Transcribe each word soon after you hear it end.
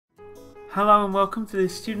Hello and welcome to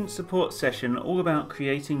this student support session all about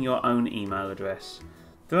creating your own email address.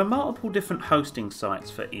 There are multiple different hosting sites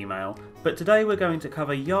for email, but today we're going to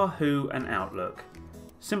cover Yahoo and Outlook.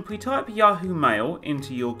 Simply type Yahoo Mail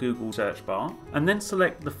into your Google search bar and then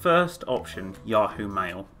select the first option, Yahoo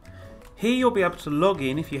Mail. Here you'll be able to log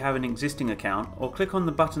in if you have an existing account, or click on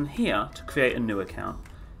the button here to create a new account.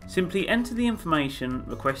 Simply enter the information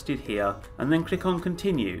requested here and then click on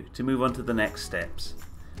Continue to move on to the next steps.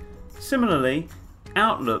 Similarly,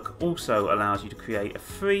 Outlook also allows you to create a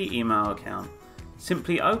free email account.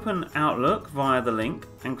 Simply open Outlook via the link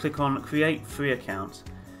and click on Create Free Account.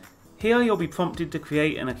 Here you'll be prompted to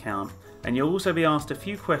create an account, and you'll also be asked a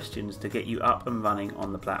few questions to get you up and running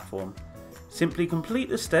on the platform. Simply complete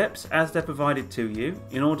the steps as they're provided to you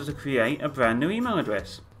in order to create a brand new email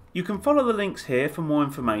address. You can follow the links here for more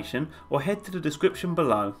information or head to the description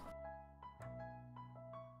below.